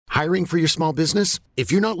Hiring for your small business?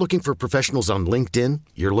 If you're not looking for professionals on LinkedIn,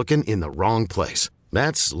 you're looking in the wrong place.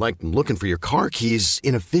 That's like looking for your car keys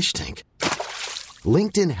in a fish tank.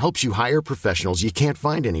 LinkedIn helps you hire professionals you can't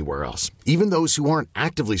find anywhere else, even those who aren't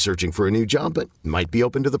actively searching for a new job but might be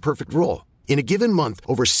open to the perfect role. In a given month,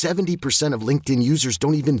 over 70% of LinkedIn users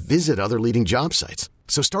don't even visit other leading job sites.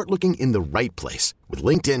 So start looking in the right place. With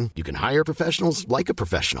LinkedIn, you can hire professionals like a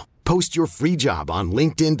professional. Post your free job on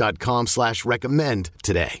linkedin.com/recommend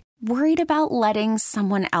today. Worried about letting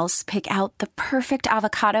someone else pick out the perfect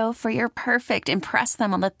avocado for your perfect impress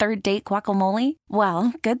them on the third date guacamole?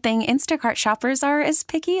 Well, good thing Instacart shoppers are as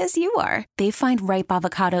picky as you are. They find ripe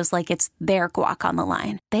avocados like it's their guac on the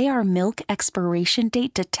line. They are milk expiration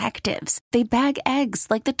date detectives. They bag eggs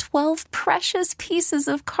like the 12 precious pieces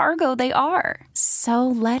of cargo they are. So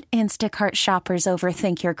let Instacart shoppers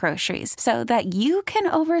overthink your groceries so that you can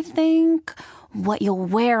overthink what you'll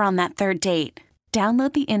wear on that third date.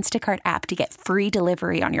 Download the Instacart app to get free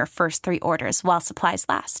delivery on your first 3 orders while supplies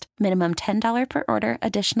last. Minimum $10 per order.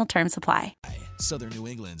 Additional terms apply. Southern New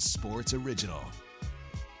England's sports original.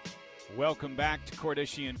 Welcome back to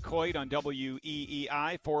Cordischi and Coit on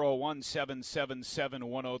WEEI,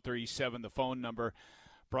 401-777-1037, the phone number.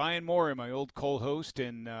 Brian Moore, my old co-host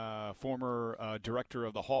and former director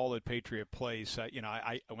of the hall at Patriot Place.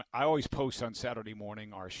 I always post on Saturday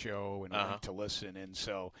morning our show and link to listen, and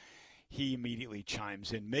so he immediately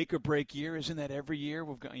chimes in. Make or break year, isn't that every year?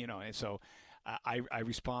 We've got, and so I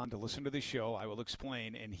respond to listen to the show. I will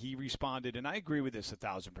explain, and he responded, and I agree with this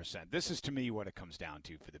 1,000%. This is to me what it comes down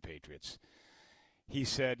to for the Patriots. He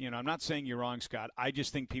said, I'm not saying you're wrong, Scott. I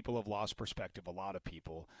just think people have lost perspective. A lot of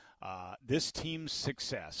people. This team's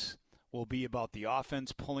success will be about the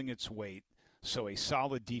offense pulling its weight, so a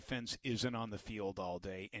solid defense isn't on the field all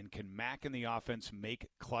day, and can Mack and the offense make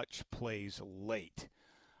clutch plays late?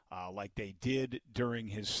 Like they did during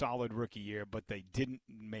his solid rookie year, but they didn't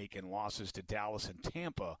make in losses to Dallas and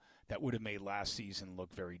Tampa that would have made last season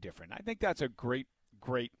look very different. I think that's a great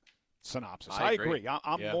synopsis. I agree.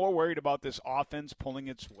 I'm more worried about this offense pulling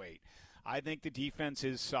its weight. I think the defense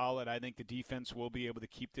is solid. I think the defense will be able to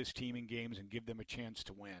keep this team in games and give them a chance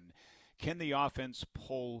to win. Can the offense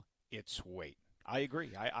pull its weight? I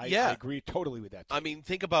agree. I agree totally with that. I mean,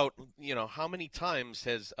 think about, how many times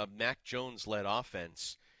has a Mac Jones-led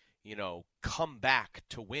offense come back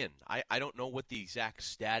to win. I don't know what the exact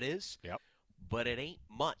stat is, but it ain't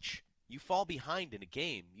much. You fall behind in a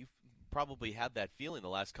game. You've probably had that feeling the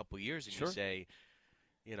last couple of years, and you say,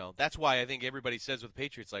 that's why I think everybody says with the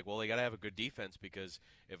Patriots, like, well, they got to have a good defense, because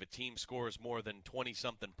if a team scores more than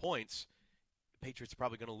 20-something points, the Patriots are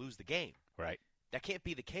probably going to lose the game. Right. That can't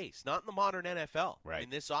be the case. Not in the modern NFL. Right. I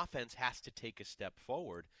mean, this offense has to take a step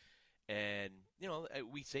forward. And,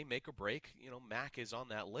 we say make or break. Mac is on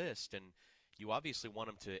that list, and you obviously want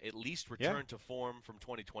him to at least return to form from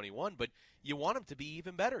 2021, but you want him to be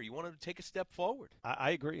even better. You want him to take a step forward. I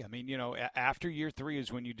agree. I mean, after year 3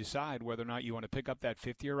 is when you decide whether or not you want to pick up that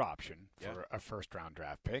fifth-year option for a first-round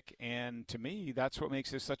draft pick, and to me, that's what makes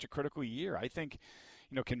this such a critical year. I think,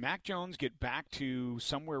 can Mac Jones get back to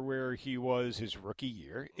somewhere where he was his rookie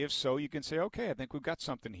year? If so, you can say, okay, I think we've got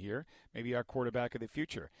something here, maybe our quarterback of the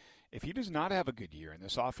future. If he does not have a good year and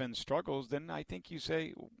this offense struggles, then I think you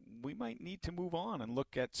say we might need to move on and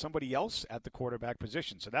look at somebody else at the quarterback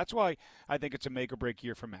position. So that's why I think it's a make-or-break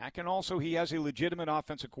year for Mac. And also he has a legitimate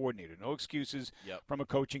offensive coordinator. No excuses from a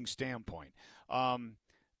coaching standpoint.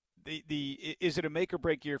 Is it a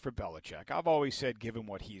make-or-break year for Belichick? I've always said, given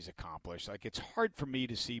what he's accomplished, like it's hard for me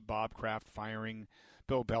to see Bob Kraft firing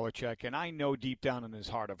Bill Belichick, and I know deep down in his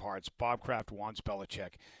heart of hearts, Bob Kraft wants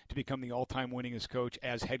Belichick to become the all-time winningest coach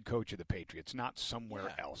as head coach of the Patriots, not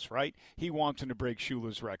somewhere else, right? He wants him to break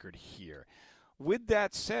Shula's record here. With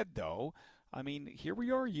that said, though, I mean, here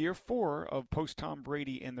we are, year 4 of post-Tom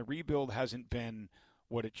Brady, and the rebuild hasn't been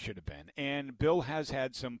what it should have been. And Bill has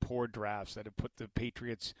had some poor drafts that have put the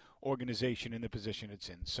Patriots organization in the position it's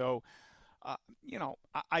in. So,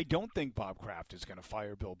 I don't think Bob Kraft is going to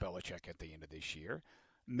fire Bill Belichick at the end of this year.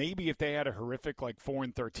 Maybe if they had a horrific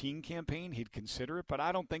 4-13 campaign, he'd consider it, but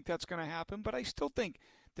I don't think that's going to happen. But I still think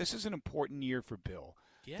this is an important year for Bill.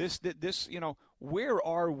 Yeah. This, where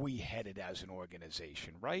are we headed as an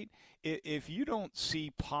organization, right? If you don't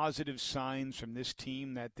see positive signs from this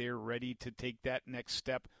team that they're ready to take that next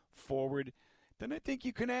step forward, then I think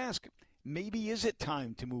you can ask, maybe is it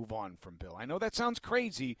time to move on from Bill? I know that sounds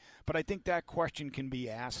crazy, but I think that question can be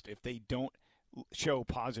asked if they don't show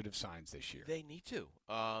positive signs this year. They need to.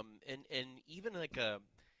 And even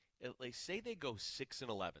say they go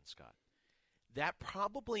 6-11, Scott. That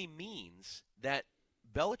probably means that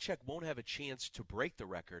Belichick won't have a chance to break the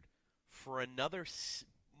record for another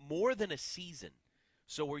more than a season.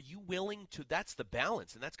 So are you willing to – that's the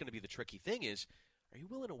balance, and that's going to be the tricky thing is, are you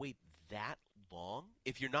willing to wait that long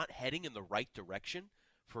if you're not heading in the right direction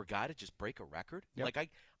for a guy to just break a record? Yep. Like,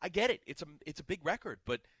 I get it. It's a big record,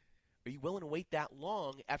 but are you willing to wait that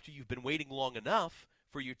long after you've been waiting long enough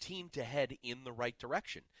for your team to head in the right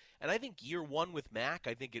direction? And I think year one with Mac,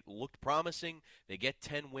 I think it looked promising. They get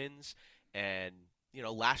 10 wins, and,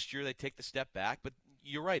 last year they take the step back. But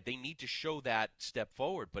you're right. They need to show that step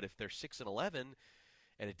forward. But if they're 6-11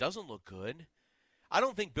 and it doesn't look good, I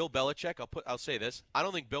don't think Bill Belichick, I'll say this, I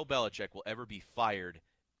don't think Bill Belichick will ever be fired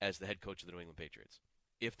as the head coach of the New England Patriots.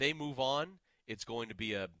 If they move on, it's going to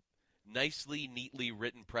be a nicely, neatly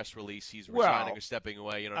written press release. He's resigning or stepping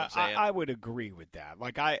away. You know what I'm saying? I would agree with that.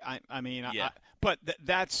 Like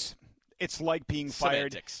it's like being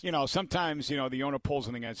Semantics. fired. Sometimes the owner pulls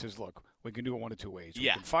something and says, "Look, we can do it one of two ways. We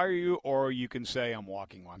Yeah. can fire you, or you can say I'm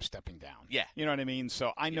walking, or I'm stepping down." Yeah. You know what I mean?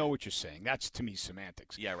 So I know what you're saying. That's to me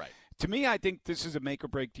semantics. Yeah, right. To me, I think this is a make or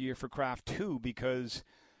break year for Kraft too, because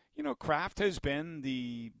Kraft has been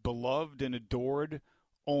the beloved and adored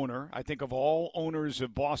owner. I think of all owners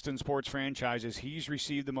of Boston sports franchises, he's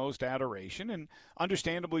received the most adoration, and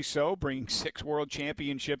understandably so, bringing 6 world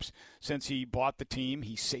championships since he bought the team.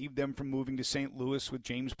 He saved them from moving to St. Louis with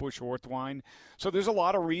James Bush Orthwine. So there's a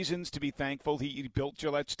lot of reasons to be thankful. He built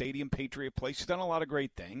Gillette Stadium, Patriot Place. He's done a lot of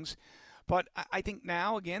great things. But I think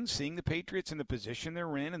now, again, seeing the Patriots in the position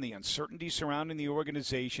they're in and the uncertainty surrounding the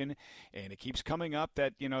organization, and it keeps coming up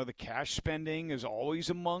that, the cash spending is always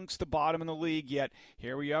amongst the bottom in the league, yet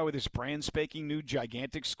here we are with this brand spanking new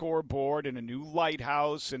gigantic scoreboard and a new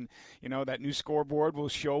lighthouse, and, that new scoreboard will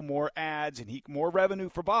show more ads and more revenue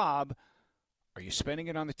for Bob. Are you spending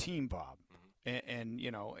it on the team, Bob? And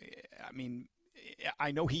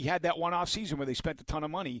I know he had that one-off season where they spent a ton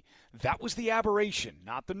of money. That was the aberration,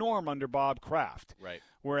 not the norm under Bob Kraft. Right.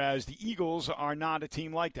 Whereas the Eagles are not a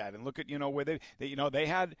team like that. And look at where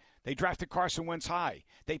they drafted Carson Wentz high.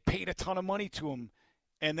 They paid a ton of money to him,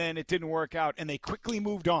 and then it didn't work out. And they quickly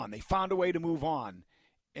moved on. They found a way to move on,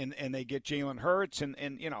 and they get Jalen Hurts.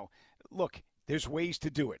 And look, there's ways to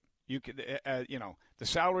do it. You could, the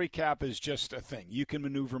salary cap is just a thing. You can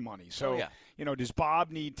maneuver money. So, does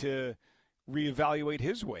Bob need to reevaluate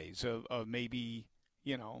his ways of maybe,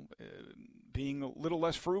 being a little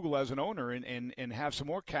less frugal as an owner and have some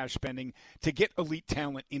more cash spending to get elite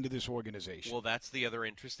talent into this organization? Well, that's the other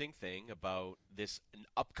interesting thing about this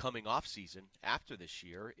upcoming offseason after this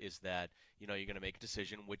year is that, you're going to make a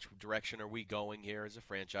decision, which direction are we going here as a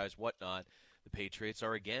franchise, whatnot. The Patriots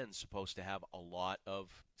are, again, supposed to have a lot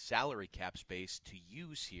of salary cap space to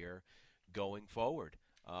use here going forward.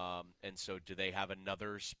 And so do they have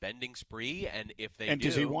another spending spree? And if they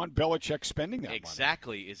does he want Belichick spending that money?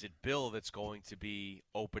 Exactly. Is it Bill that's going to be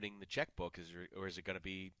opening the checkbook, or is it going to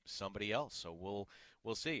be somebody else? So we'll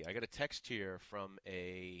see. I got a text here from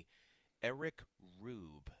Eric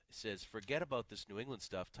Rube. It says, forget about this New England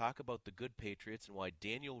stuff. Talk about the good Patriots and why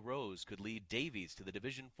Daniel Rose could lead Davies to the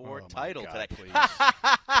Division IV title today.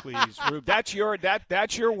 Please, Rube. That's your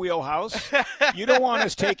wheelhouse. You don't want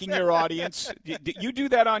us taking your audience. You do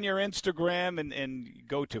that on your Instagram and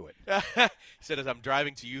go to it. He said, as I'm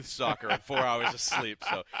driving to youth soccer and 4 hours of sleep.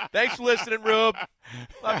 So thanks for listening, Rube.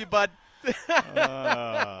 Love you, bud.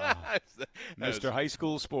 Mr. High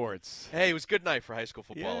School Sports. Hey, it was a good night for high school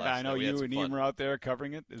football. Yeah, I know you and Ian were out there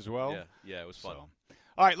covering it as well. Yeah, it was fun. So.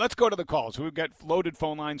 All right, let's go to the calls. We've got loaded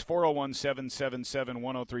phone lines,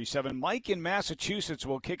 401-777-1037. Mike in Massachusetts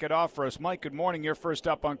will kick it off for us. Mike, good morning. You're first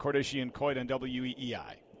up on Cordischi and Coit on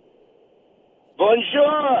WEEI.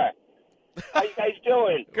 Bonjour. How you guys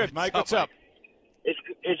doing? Good, Mike. What's up?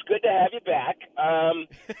 It's good to have you back.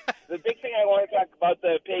 The big thing I want to talk about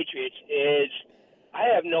the Patriots is I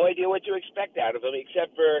have no idea what to expect out of them,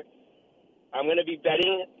 except for I'm going to be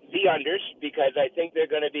betting the unders because I think they're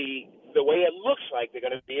going to be the way it looks like they're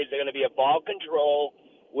going to be a ball control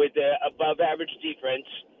with the above-average defense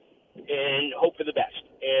and hope for the best.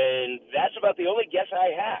 And that's about the only guess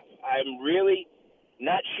I have. I'm really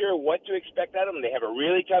not sure what to expect out of them. They have a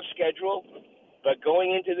really tough schedule. But going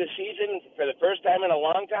into the season, for the first time in a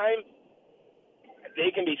long time, they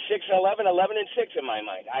can be 6-11, 11-6 in my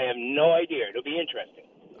mind. I have no idea. It'll be interesting.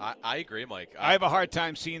 I agree, Mike. I have a hard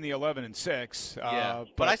time seeing the 11-6.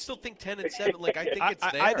 But I still think 10-7. Like I think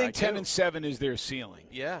it's there. I think 10-7 is their ceiling.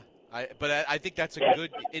 Yeah, but I think that's a good.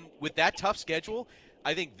 With that tough schedule,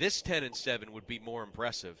 I think this 10-7 would be more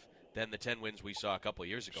impressive than the 10 wins we saw a couple of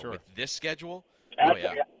years ago. Sure. With this schedule,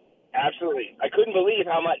 Absolutely. I couldn't believe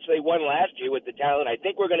how much they won last year with the talent. I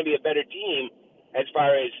think we're going to be a better team as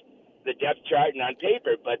far as the depth chart and on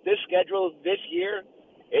paper. But this schedule this year,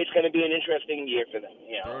 it's going to be an interesting year for them.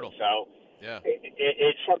 Brutal. So yeah,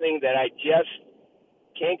 it's something that I just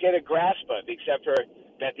can't get a grasp of, except for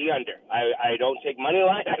bet the under. I don't take money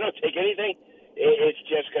line. I don't take anything. It's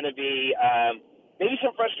just going to be maybe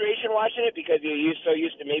some frustration watching it because you're so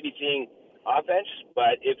used to maybe seeing offense.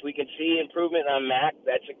 But if we can see improvement on Mac,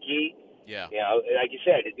 that's a key. yeah. Like you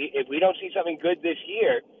said, if we don't see something good this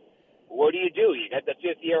year, what do? You got the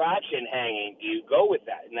fifth-year option hanging. Do you go with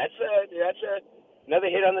that? And that's another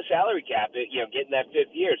hit on the salary cap. Getting that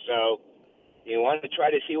fifth year. So you want to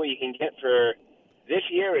try to see what you can get for this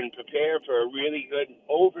year and prepare for a really good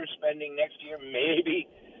overspending next year, maybe.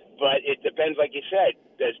 But it depends, like you said.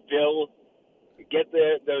 Does Bill get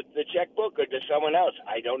the checkbook or does someone else?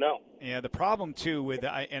 I don't know. Yeah, the problem too with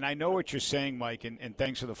and I know what you're saying, Mike, and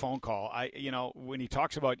thanks for the phone call. When he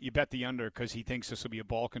talks about you bet the under because he thinks this will be a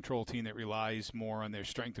ball control team that relies more on their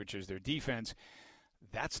strength, which is their defense.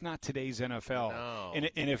 That's not today's NFL. No. And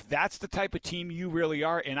if that's the type of team you really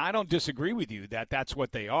are, and I don't disagree with you that that's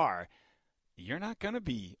what they are, you're not going to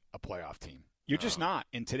be a playoff team. You're just not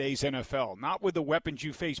in today's NFL, not with the weapons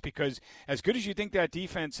you face, because as good as you think that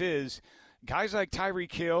defense is, guys like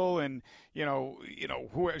Tyreek Hill and,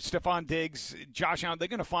 Stephon Diggs, Josh Allen, they're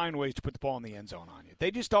going to find ways to put the ball in the end zone on you.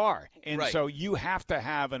 They just are. And right. So you have to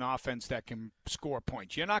have an offense that can score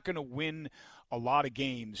points. You're not going to win a lot of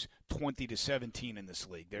games 20-17 in this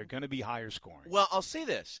league. They're going to be higher scoring. Well, I'll say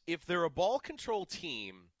this. If they're a ball control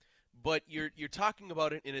team, but you're talking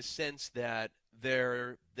about it in a sense that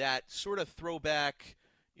they're that sort of throwback,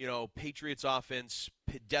 Patriots offense,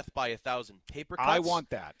 death by 1,000 paper cuts. I want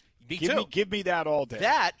that. Give me that all day.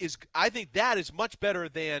 I think that is much better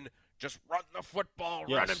than just run the football,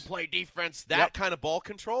 run and play defense, that kind of ball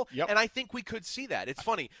control. Yep. And I think we could see that. It's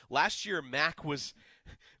funny. Last year, Mac's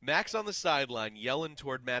on the sideline yelling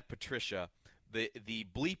toward Matt Patricia, the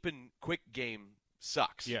bleeping quick game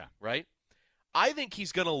sucks. Yeah. Right? I think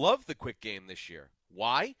he's going to love the quick game this year.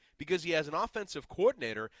 Why? Because he has an offensive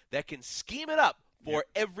coordinator that can scheme it up for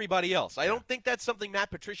everybody else. I don't think that's something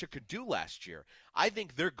Matt Patricia could do last year. I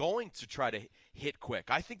think they're going to try to hit quick.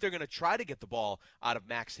 I think they're going to try to get the ball out of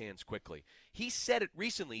Mac's hands quickly. He said it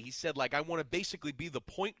recently. He said, I want to basically be the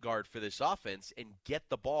point guard for this offense and get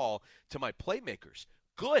the ball to my playmakers.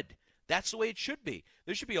 Good. That's the way it should be.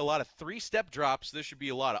 There should be a lot of three-step drops. There should be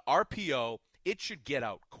a lot of RPO. It should get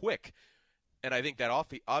out quick. And I think that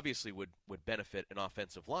obviously would benefit an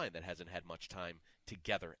offensive line that hasn't had much time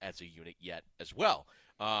together as a unit yet as well.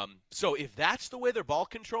 So if that's the way they're ball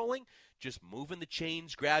controlling, just moving the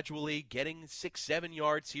chains gradually, getting 6-7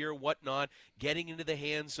 yards here, whatnot, getting into the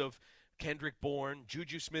hands of Kendrick Bourne,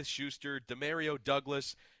 Juju Smith-Schuster, Demario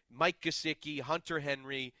Douglas, Mike Gesicki, Hunter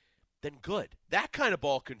Henry, then good. That kind of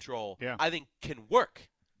ball control, I think, can work.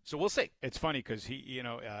 So we'll see. It's funny because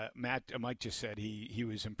Mike just said he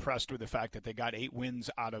was impressed with the fact that they got 8 wins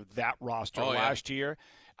out of that roster last year.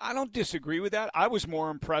 I don't disagree with that. I was more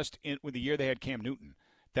impressed with the year they had Cam Newton,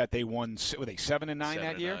 that they won. Were they 7-9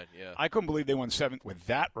 that year? 9, yeah. I couldn't believe they won 7 with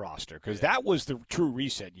that roster because that was the true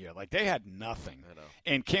reset year. They had nothing, I know.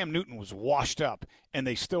 and Cam Newton was washed up, and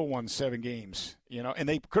they still won 7 games. And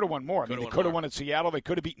they could have won more. They could have won at Seattle. They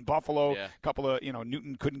could have beaten Buffalo. Yeah. A couple of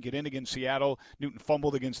Newton couldn't get in against Seattle. Newton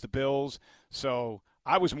fumbled against the Bills. So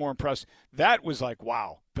I was more impressed. That was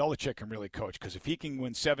wow, Belichick can really coach because if he can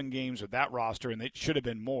win 7 games with that roster, and it should have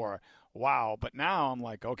been more. Wow, but now I'm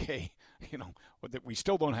okay, we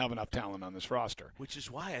still don't have enough talent on this roster. Which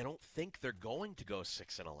is why I don't think they're going to go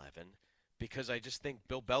 6-11, because I just think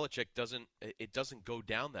Bill Belichick doesn't go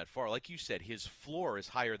down that far. Like you said, his floor is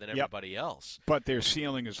higher than everybody else. But their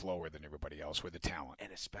ceiling is lower than everybody else with the talent.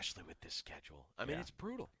 And especially with this schedule. I mean, it's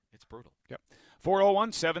brutal. It's brutal. Yep.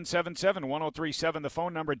 401-777-1037, the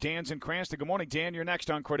phone number. Dan's in Cranston. Good morning, Dan. You're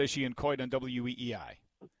next on Cordischi and Coit on WEEI. I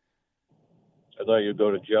thought you'd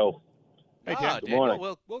go to Joe. Hey, Dan. Good morning.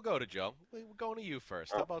 We'll go to Joe. We're going to you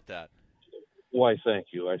first. How about that? Why, thank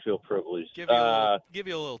you. I feel privileged. Give you a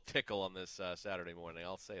little tickle on this Saturday morning.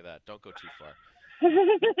 I'll say that. Don't go too far.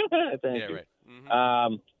 Thank you. Right.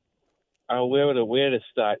 Mm-hmm. Where to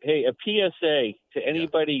start? Hey, a PSA to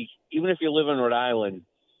anybody, even if you live in Rhode Island,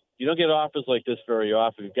 you don't get offers like this very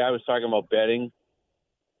often. The guy was talking about betting.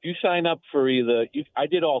 You sign up for I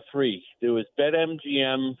did all 3. There was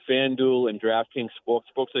BetMGM, FanDuel, and DraftKings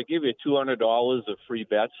Sportsbooks. They give you $200 of free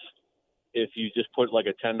bets if you just put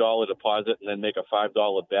a $10 deposit and then make a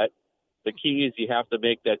 $5 bet. The key is you have to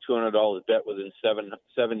make that $200 bet within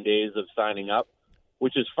seven days of signing up,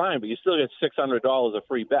 which is fine, but you still get $600 of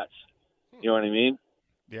free bets. You know what I mean?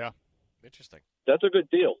 Yeah. Interesting. That's a good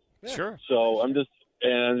deal. Yeah. Sure. So I'm just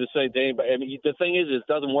saying, Dave. I mean, the thing is, it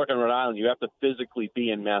doesn't work in Rhode Island. You have to physically be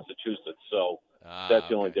in Massachusetts. So That's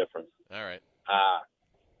the only difference. All right.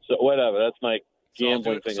 So whatever. That's my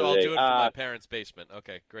gambling thing. So I'll do it from my parents' basement.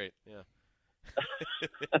 Okay, great. Yeah.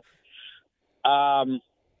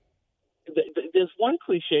 There's one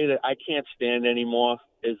cliche that I can't stand anymore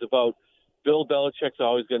is about Bill Belichick's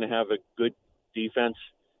always going to have a good defense.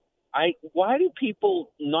 Why do people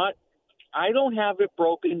not? I don't have it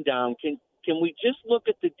broken down. Can we just look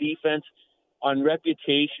at the defense on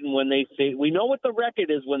reputation when they face? We know what the record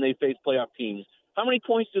is when they face playoff teams. How many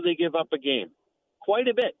points do they give up a game? Quite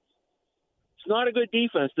a bit. It's not a good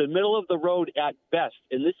defense. They're middle of the road at best,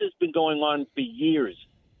 and this has been going on for years,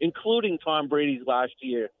 including Tom Brady's last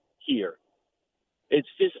year here. It's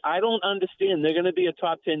just I don't understand. They're going to be a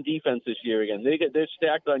top 10 defense this year again. They're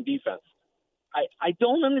stacked on defense. I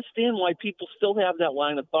don't understand why people still have that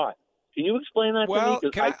line of thought. Can you explain that to me?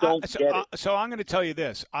 Because I don't get it. So I'm going to tell you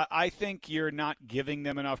this. I think you're not giving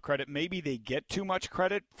them enough credit. Maybe they get too much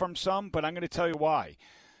credit from some, but I'm going to tell you why.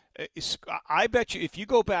 I bet you if you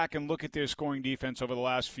go back and look at their scoring defense over the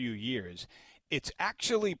last few years, it's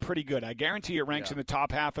actually pretty good. I guarantee it ranks in the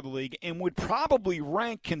top half of the league and would probably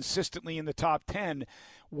rank consistently in the top 10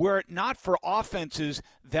 were it not for offenses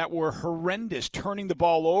that were horrendous, turning the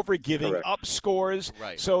ball over, giving up scores.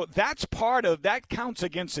 Right. So that's part of that counts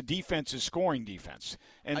against the defense's scoring defense.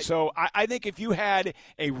 And so I think if you had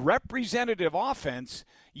a representative offense,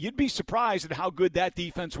 you'd be surprised at how good that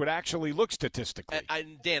defense would actually look statistically.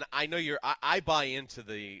 And Dan, I know I buy into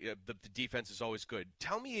the defense is always good.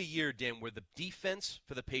 Tell me a year, Dan, where the defense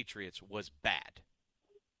for the Patriots was bad.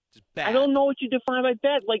 Just bad. I don't know what you define by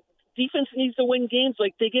bad. Like, defense needs to win games.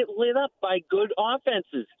 Like, they get lit up by good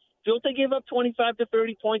offenses. Don't they give up 25 to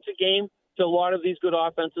 30 points a game to a lot of these good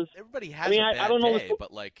offenses? Everybody has a bad day,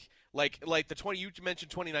 but like the you mentioned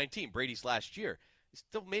 2019, Brady's last year. He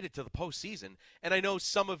still made it to the postseason. And I know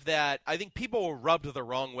some of that, I think people were rubbed the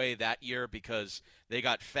wrong way that year because they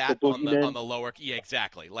got fat on the lower. Yeah,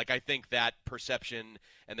 exactly. Like, I think that perception,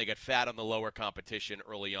 and they got fat on the lower competition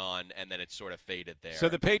early on, and then it sort of faded there. So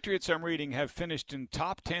the Patriots, I'm reading, have finished in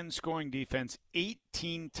top 10 scoring defense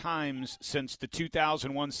 18 times since the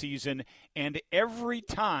 2001 season, and every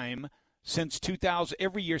time since 2000,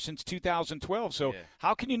 every year since 2012. So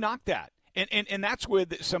how can you knock that? And that's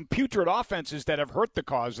with some putrid offenses that have hurt the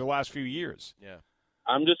cause the last few years. Yeah,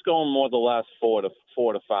 I'm just going more the last four to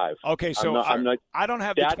five. Okay, so I don't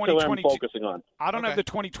have the 2022. Focusing on. I don't have the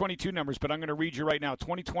 2022 numbers, but I'm going to read you right now.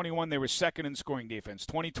 2021, they were second in scoring defense.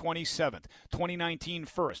 2020, seventh. 2019,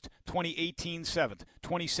 first. 2018, seventh.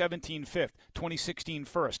 2017, fifth. 2016,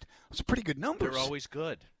 first. It's a pretty good numbers. They're always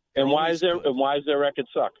good. And why is their record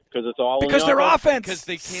suck? Because it's all because their offense because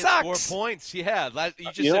they can't sucks. Score points. Yeah,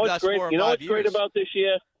 you just said last 4 or 5 years. You know what's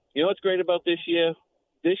great about this year?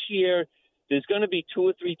 This year, there's going to be 2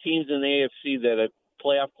 or 3 teams in the AFC that are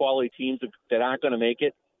playoff quality teams that aren't going to make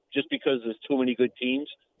it just because there's too many good teams.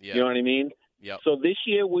 Yeah. You know what I mean? Yep. So this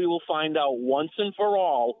year we will find out once and for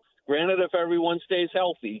all, granted if everyone stays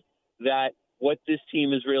healthy, that what this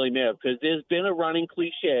team is really made of. Because there's been a running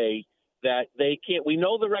cliche that they can't. We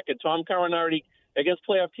know the record. Tom Curran already against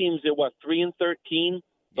playoff teams at 3-13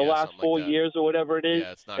 the last 4 years or whatever it is.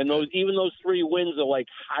 Yeah, it's not and good. those 3 wins are like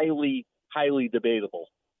highly, highly debatable.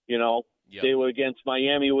 You know, They were against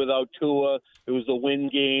Miami without Tua. It was a win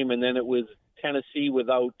game, and then it was Tennessee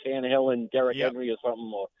without Tannehill and Derrick Henry or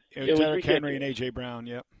something. It was Derrick Henry and A.J. Brown.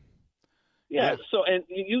 Yep. Yeah. So, and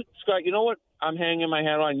you, Scott, you know what I'm hanging my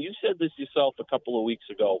hat on? You said this yourself a couple of weeks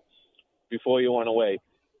ago before you went away.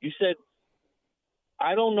 You said,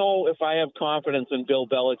 I don't know if I have confidence in Bill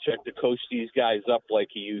Belichick to coach these guys up like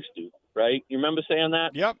he used to, right? You remember saying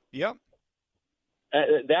that? Yep.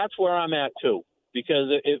 That's where I'm at, too, because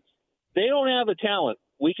if they don't have the talent,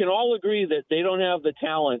 we can all agree that they don't have the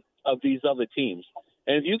talent of these other teams.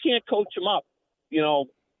 And if you can't coach them up, you know,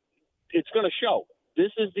 it's going to show.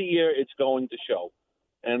 This is the year it's going to show.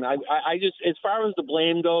 And I just, as far as the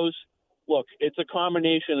blame goes, look, it's a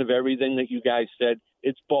combination of everything that you guys said.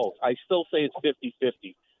 It's both. I still say it's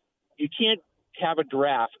 50-50. You can't have a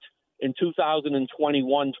draft in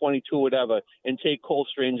 2021, 22, whatever, and take Cole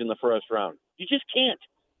Strange in the first round. You just can't.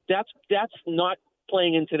 That's not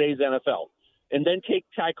playing in today's NFL. And then take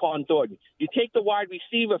Tyquan Thornton. You take the wide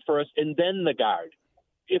receiver first and then the guard,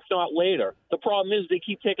 if not later. The problem is they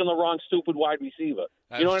keep taking the wrong stupid wide receiver.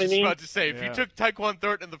 You know what I mean? I was about to say, if you took Tyquan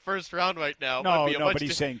Thornton in the first round right now, but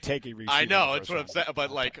he's saying take a receiver. I know, that's what I'm saying.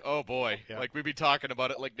 But, oh, boy. Yeah. Like, we'd be talking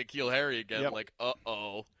about it like N'Keal Harry again. Yep. Like,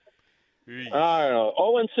 uh-oh. I don't know.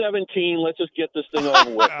 0-17. Let's just get this thing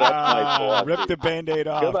over with. That's my fault. Rip the Band-Aid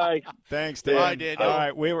off. Goodbye. Thanks, Dan. Bye, Daniel. All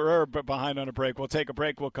right, we're behind on a break. We'll take a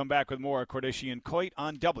break. We'll come back with more Cordischi and Coit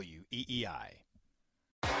on WEEI.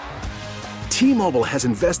 T-Mobile has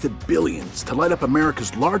invested billions to light up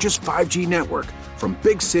America's largest 5G network, from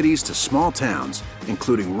big cities to small towns,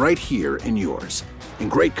 including right here in yours.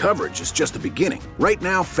 And great coverage is just the beginning. Right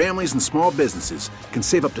now, families and small businesses can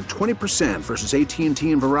save up to 20% versus AT&T and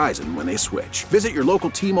Verizon when they switch. Visit your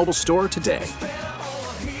local T-Mobile store today.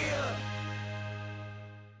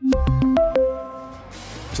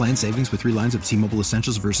 Plan savings with 3 lines of T-Mobile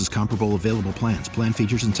Essentials versus comparable available plans. Plan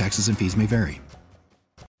features and taxes and fees may vary.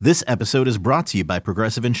 This episode is brought to you by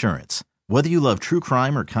Progressive Insurance. Whether you love true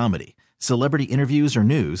crime or comedy, celebrity interviews or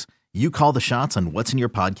news, you call the shots on what's in your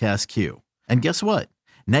podcast queue. And guess what?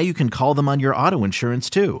 Now you can call them on your auto insurance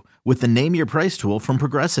too with the Name Your Price tool from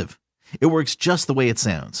Progressive. It works just the way it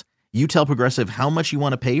sounds. You tell Progressive how much you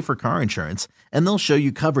want to pay for car insurance, and they'll show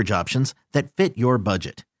you coverage options that fit your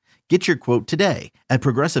budget. Get your quote today at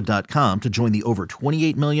Progressive.com to join the over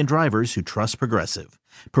 28 million drivers who trust Progressive.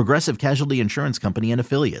 Progressive Casualty Insurance Company and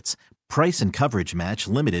Affiliates. Price and coverage match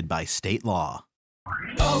limited by state law.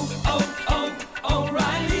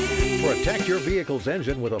 O'Reilly. Protect your vehicle's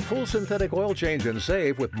engine with a full synthetic oil change and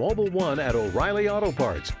save with Mobil 1 at O'Reilly Auto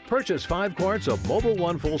Parts. Purchase 5 quarts of Mobil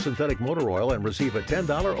 1 full synthetic motor oil and receive a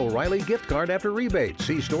 $10 O'Reilly gift card after rebate.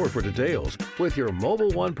 See store for details. With your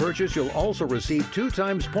Mobil 1 purchase, you'll also receive 2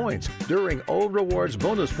 times points during O Rewards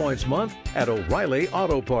Bonus Points Month at O'Reilly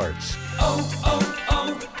Auto Parts.